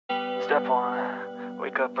Step 1,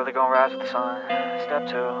 wake up, really gonna rise with the sun. Step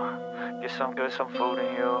 2, get some good, some food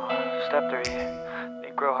in you. Step 3,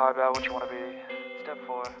 think real hard about what you want to be. Step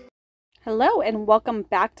 4. Hello and welcome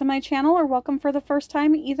back to my channel, or welcome for the first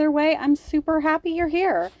time. Either way, I'm super happy you're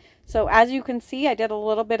here. So as you can see, I did a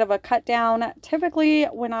little bit of a cut down. Typically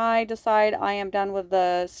when I decide I am done with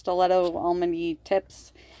the stiletto almondy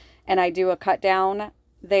tips and I do a cut down,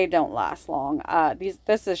 they don't last long.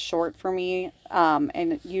 This is short for me,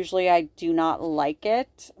 and usually I do not like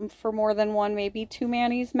it for more than one, maybe two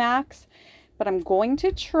manis max. But I'm going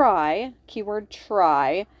to try, keyword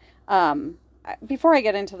try. Before I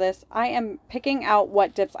get into this, I am picking out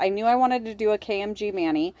what dips. I knew I wanted to do a KMG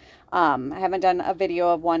mani. I haven't done a video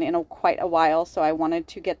of one in quite a while, so I wanted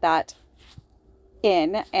to get that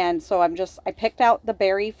in. And so I picked out the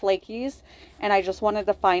berry flakies, and I just wanted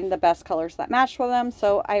to find the best colors that matched with them.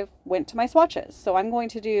 So I went to my swatches. So I'm going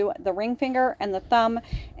to do the ring finger and the thumb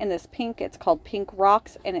in this pink. It's called Pink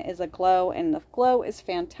Rocks, and it is a glow, and the glow is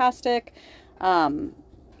fantastic.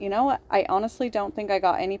 You know, I honestly don't think I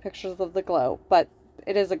got any pictures of the glow, but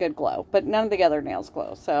it is a good glow. But none of the other nails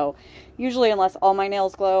glow. So usually, unless all my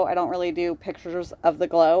nails glow, I don't really do pictures of the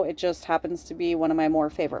glow. It just happens to be one of my more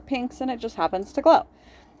favorite pinks, and it just happens to glow.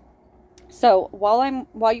 So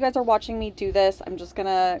while you guys are watching me do this, I'm just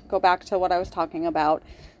gonna go back to what I was talking about.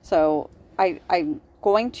 So I'm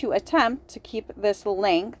going to attempt to keep this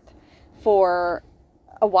length for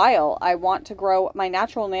a while. I want to grow my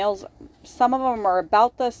natural nails. Some of them are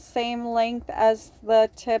about the same length as the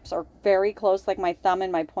tips, or very close, like my thumb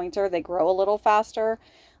and my pointer. They grow a little faster.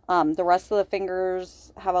 The rest of the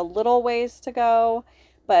fingers have a little ways to go,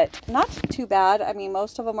 but not too bad. I mean,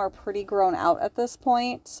 most of them are pretty grown out at this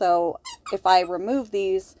point. So if I remove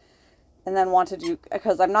these and then want to do,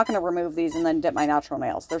 because I'm not going to remove these and then dip my natural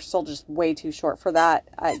nails. They're still just way too short for that.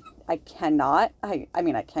 I cannot. I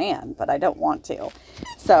mean, I can, but I don't want to.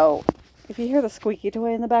 So if you hear the squeaky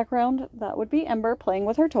toy in the background, that would be Ember playing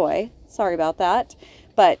with her toy. Sorry about that.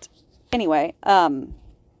 But anyway,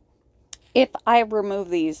 if I remove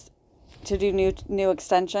these to do new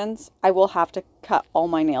extensions, I will have to cut all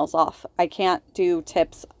my nails off. I can't do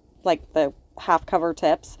tips like the half cover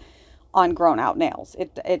tips on grown out nails.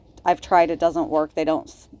 I've tried, it doesn't work.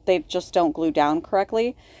 They just don't glue down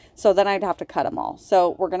correctly. So then I'd have to cut them all.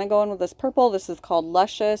 So we're going to go in with this purple. This is called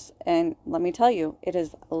Luscious. And let me tell you, it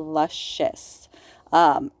is luscious.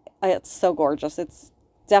 It's so gorgeous. It's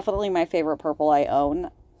definitely my favorite purple I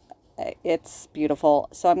own. It's beautiful.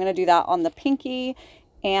 So I'm going to do that on the pinky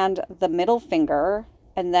and the middle finger.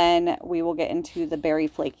 And then we will get into the berry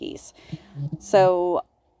flakies. So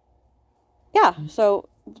yeah, so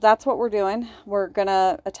that's what we're doing. We're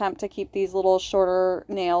gonna attempt to keep these little shorter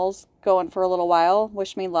nails going for a little while.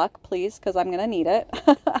 Wish me luck, please, because I'm gonna need it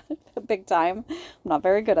big time. I'm not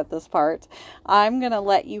very good at this part. I'm gonna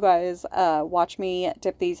let you guys watch me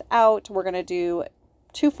dip these out. We're gonna do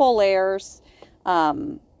 2 full layers,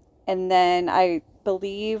 and then I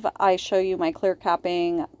believe I show you my clear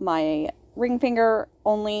capping my ring finger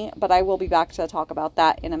only, but I will be back to talk about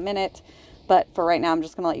that in a minute. But for right now, I'm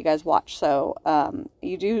just going to let you guys watch. So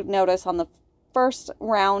you do notice on the first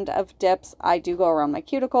round of dips, I do go around my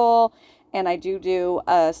cuticle, and I do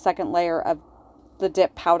a second layer of the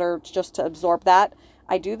dip powder just to absorb that.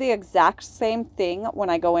 I do the exact same thing when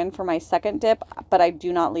I go in for my second dip, but I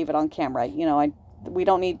do not leave it on camera. You know, we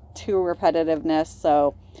don't need too repetitiveness.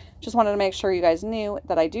 So just wanted to make sure you guys knew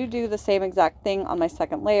that I do the same exact thing on my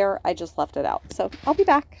second layer. I just left it out. So I'll be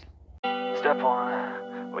back. Step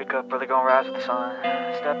 1, wake up, really gonna rise with the sun.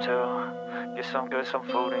 Step 2, get some good, some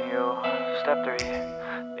food in you. Step 3,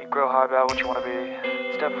 think real hard about what you want to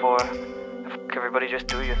be. Step 4, everybody just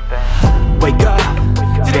do your thing. Wake up,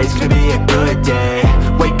 today's gonna be a good day.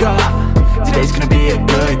 Wake up, today's gonna be a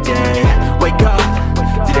good day. Wake up,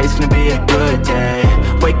 today's gonna be a good day.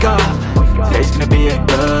 Wake up, today's gonna be a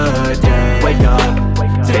good day. Wake up,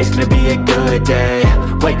 today's gonna be a good day.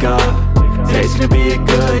 Wake up, today's gonna be a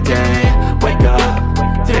good day. Wake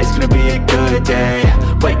up, today's gonna be a good day.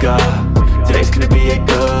 Wake up, today's gonna be a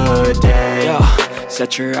good day. Yo,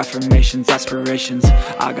 set your affirmations, aspirations.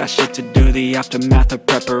 I got shit to do, the aftermath of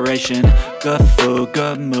preparation. Good food,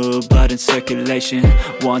 good mood, blood in circulation.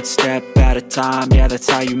 One step at a time, yeah, that's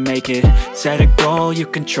how you make it. Set a goal you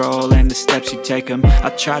control and the steps you take them. I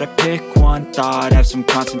try to pick one thought, have some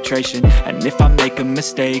concentration. And if I make a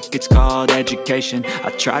mistake, it's called education.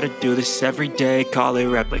 I try to do this every day, call it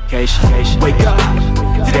replication. Wake up,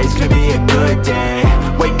 today's gonna be a good day.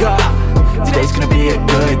 Wake up, today's gonna be a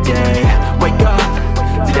good day. Wake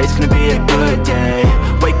up, today's gonna be a good day.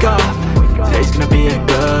 Wake up, today's gonna be a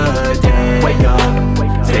good day. Wake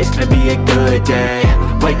up, today's gonna be a good day.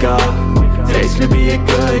 wake up, today's gonna be a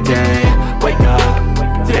good day. Wake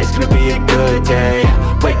up, today's gonna be a good day.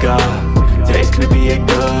 Wake up, today's gonna be a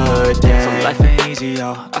good day. So life ain't easy,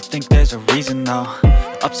 yo, I think there's a reason though.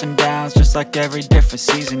 Ups and downs, just like every different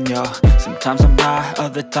season, yo. Sometimes I'm high,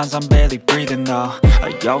 other times I'm barely breathing, though.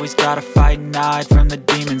 I always gotta fight and hide from the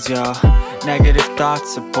demons, yo. Negative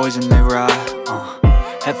thoughts are poison, they rot.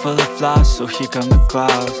 Head full of flies, so here come the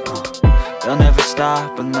clouds. They'll never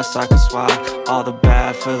stop unless I can swap all the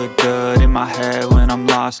bad for the good in my head when I'm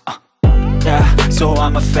lost. Yeah, so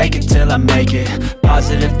I'ma fake it till I make it.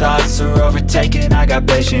 Positive thoughts are overtaken, I got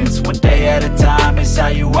patience. One day at a time is how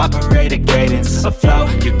you operate a cadence. A flow,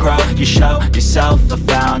 you grow, you show yourself a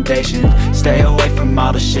foundation. Stay away from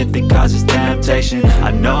all the shit that causes temptation. I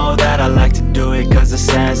know that I like to do it cause it's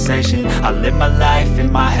sensation. I live my life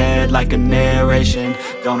in my head like a narration.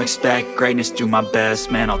 Don't expect greatness, do my best,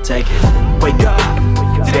 man, I'll take it. Wake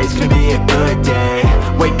up, today's gonna be a good day.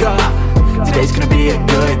 Wake up, today's gonna be a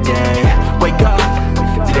good day. Wake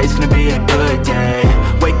up, today's gonna be a good day.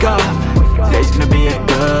 Wake up, today's gonna be a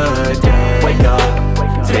good day. Wake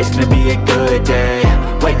up, today's gonna be a good day.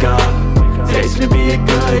 Wake up, today's gonna be a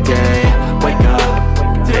good day. Wake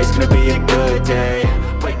up, today's gonna be a good day.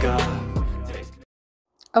 Wake up.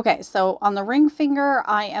 Okay, so on the ring finger,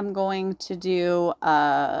 I am going to do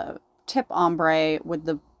a tip ombre with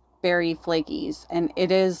the berry flakies, and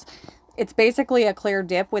it's basically a clear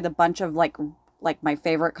dip with a bunch of like my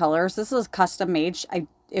favorite colors. This is custom made.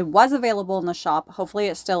 It was available in the shop. Hopefully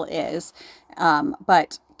it still is.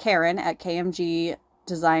 But Karen at KMG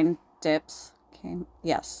Design Dips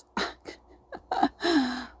yes.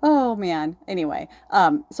 Oh man. Anyway,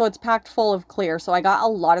 so it's packed full of clear. So I got a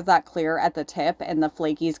lot of that clear at the tip, and the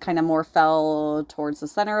flakies kind of more fell towards the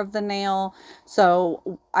center of the nail.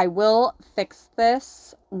 So I will fix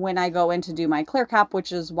this when I go in to do my clear cap,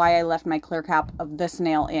 which is why I left my clear cap of this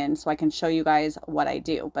nail in, so I can show you guys what I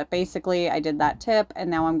do. But basically I did that tip, and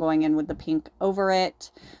now I'm going in with the pink over it.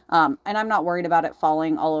 And I'm not worried about it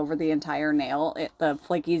falling all over the entire nail. The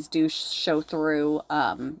flakies do show through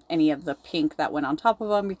any of the pink that went on top of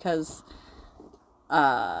them because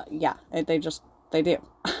yeah, they do.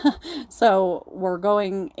 So we're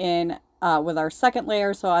going in with our second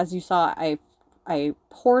layer. So as you saw, I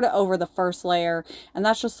poured over the first layer, and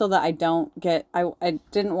that's just so that I don't get, I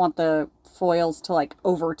didn't want the foils to like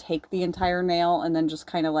overtake the entire nail and then just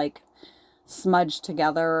kind of like smudge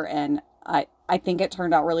together. And I think it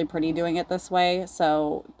turned out really pretty doing it this way.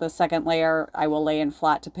 So the second layer I will lay in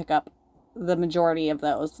flat to pick up the majority of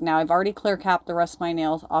those. Now I've already clear capped the rest of my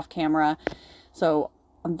nails off camera. So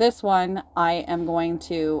on this one, I am going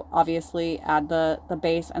to obviously add the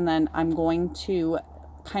base, and then I'm going to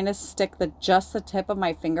kind of stick just the tip of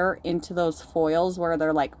my finger into those foils where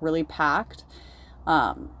they're like really packed.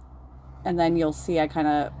 And then you'll see I kind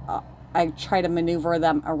of, I try to maneuver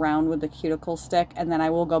them around with the cuticle stick, and then I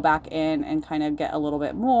will go back in and kind of get a little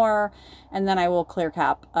bit more, and then I will clear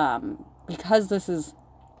cap, because this is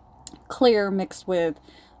clear mixed with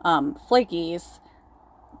flakies.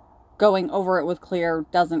 Going over it with clear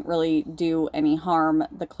doesn't really do any harm.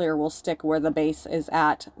 The clear will stick where the base is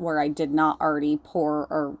at, where I did not already pour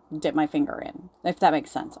or dip my finger in, if that makes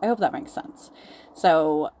sense. I hope that makes sense.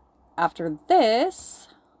 So after this,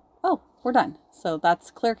 oh, we're done. So that's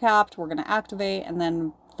clear capped. We're going to activate and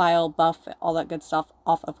then file, buff, all that good stuff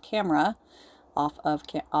off camera.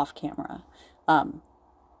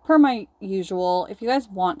 Per my usual, if you guys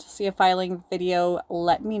want to see a filing video,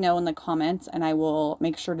 let me know in the comments and I will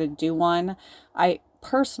make sure to do one. I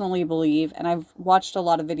personally believe, and I've watched a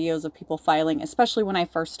lot of videos of people filing, especially when I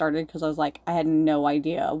first started, because I was like, I had no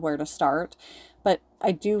idea where to start. But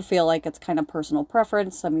I do feel like it's kind of personal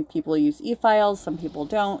preference. Some people use e-files, some people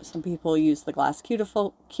don't. Some people use the glass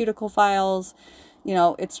cuticle files. You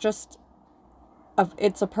know, it's just,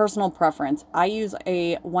 it's a personal preference. I use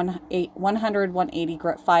a 100/180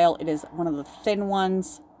 grit file. It is one of the thin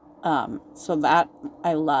ones, so that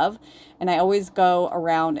I love. And I always go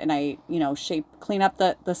around and I, you know, clean up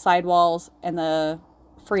the sidewalls and the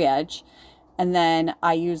free edge, and then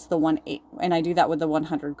I use the 180, and I do that with the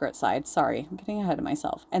 100 grit side. Sorry, I'm getting ahead of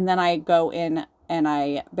myself. And then I go in and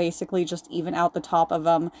I basically just even out the top of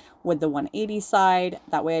them with the 180 side.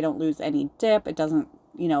 That way I don't lose any dip. It doesn't,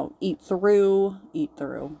 you know,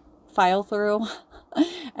 file through.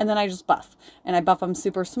 And then I just buff, and I buff them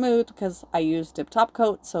super smooth because I use dip top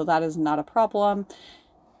coat, so that is not a problem.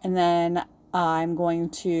 And then I'm going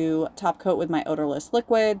to top coat with my odorless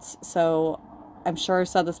liquids. So I'm sure I've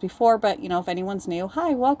said this before, but you know, if anyone's new,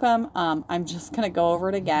 hi, welcome. I'm just going to go over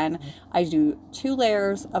it again. I do 2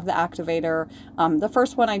 layers of the activator. The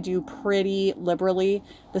first one I do pretty liberally.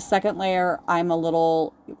 The second layer, I'm a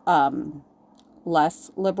little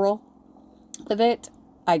less liberal with it.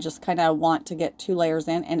 I just kind of want to get 2 layers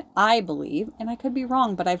in, and I believe, and I could be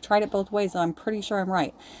wrong, but I've tried it both ways, so I'm pretty sure I'm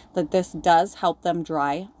right, that this does help them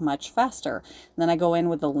dry much faster. And then I go in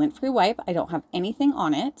with a lint-free wipe. I don't have anything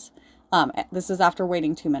on it. This is after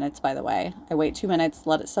waiting 2 minutes, by the way. I wait 2 minutes,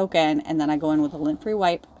 let it soak in, and then I go in with a lint-free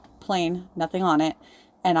wipe, plain, nothing on it,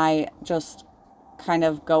 and I just kind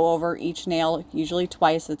of go over each nail, usually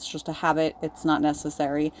twice. It's just a habit. It's not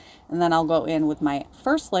necessary. And then I'll go in with my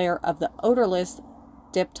first layer of the odorless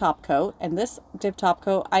dip top coat, and this dip top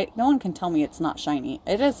coat, no one can tell me it's not shiny.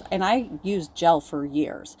 It is, and I used gel for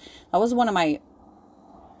years. That was one of my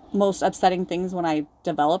most upsetting things when I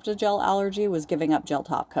developed a gel allergy, was giving up gel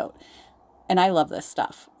top coat. And I love this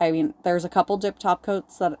stuff. I mean, there's a couple dip top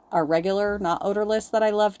coats that are regular, not odorless, that I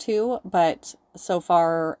love too, but so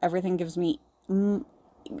far everything gives me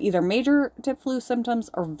either major dip flu symptoms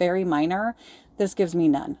or very minor. This gives me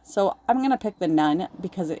none. So I'm going to pick the none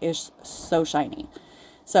because it is so shiny.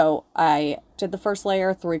 So I did the first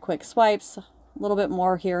layer, 3 quick swipes, a little bit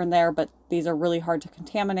more here and there, but these are really hard to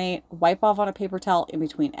contaminate. Wipe off on a paper towel in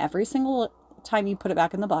between every single time you put it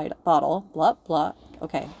back in the bottle. Blah, blah.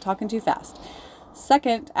 Okay, talking too fast.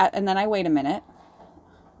 Second, and then I wait a minute.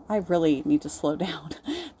 I really need to slow down.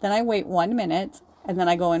 Then I wait 1 minute, and then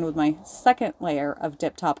I go in with my second layer of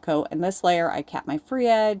dip top coat. And this layer, I cap my free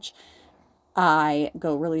edge. I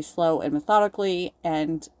go really slow and methodically,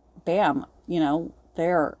 and bam, you know,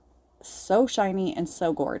 they're so shiny and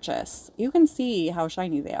so gorgeous. You can see how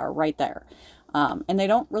shiny they are right there. And they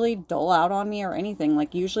don't really dole out on me or anything.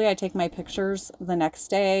 Like, usually I take my pictures the next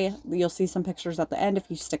day. You'll see some pictures at the end. If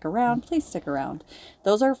you stick around, please stick around.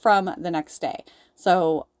 Those are from the next day.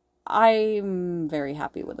 So I'm very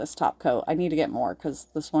happy with this top coat. I need to get more because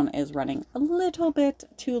this one is running a little bit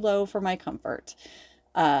too low for my comfort.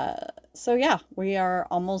 So yeah, we are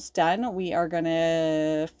almost done. We are going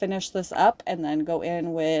to finish this up and then go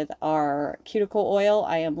in with our cuticle oil.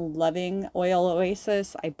 I am loving Oil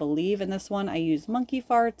Oasis. I believe in this one. I use monkey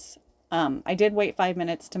farts. I did wait 5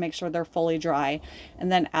 minutes to make sure they're fully dry.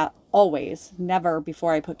 And then always, never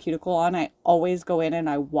before I put cuticle on, I always go in and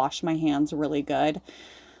I wash my hands really good.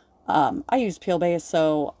 I use peel base,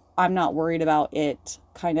 so I'm not worried about it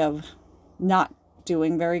kind of not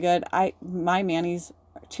doing very good. My manis,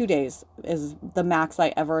 2 days is the max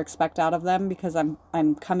I ever expect out of them because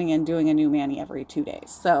I'm coming in doing a new mani every 2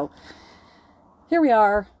 days. So here we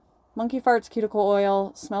are. Monkey Farts cuticle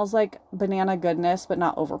oil. Smells like banana goodness, but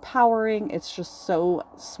not overpowering. It's just so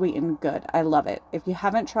sweet and good. I love it. If you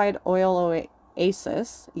haven't tried Oil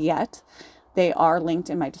Oasis yet, they are linked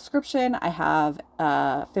in my description. I have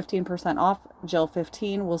 15% off. Jill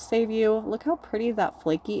 15 will save you. Look how pretty that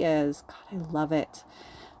flaky is. God, I love it.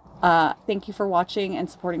 Thank you for watching and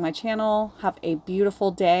supporting my channel. Have a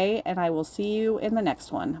beautiful day, and I will see you in the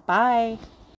next one. Bye.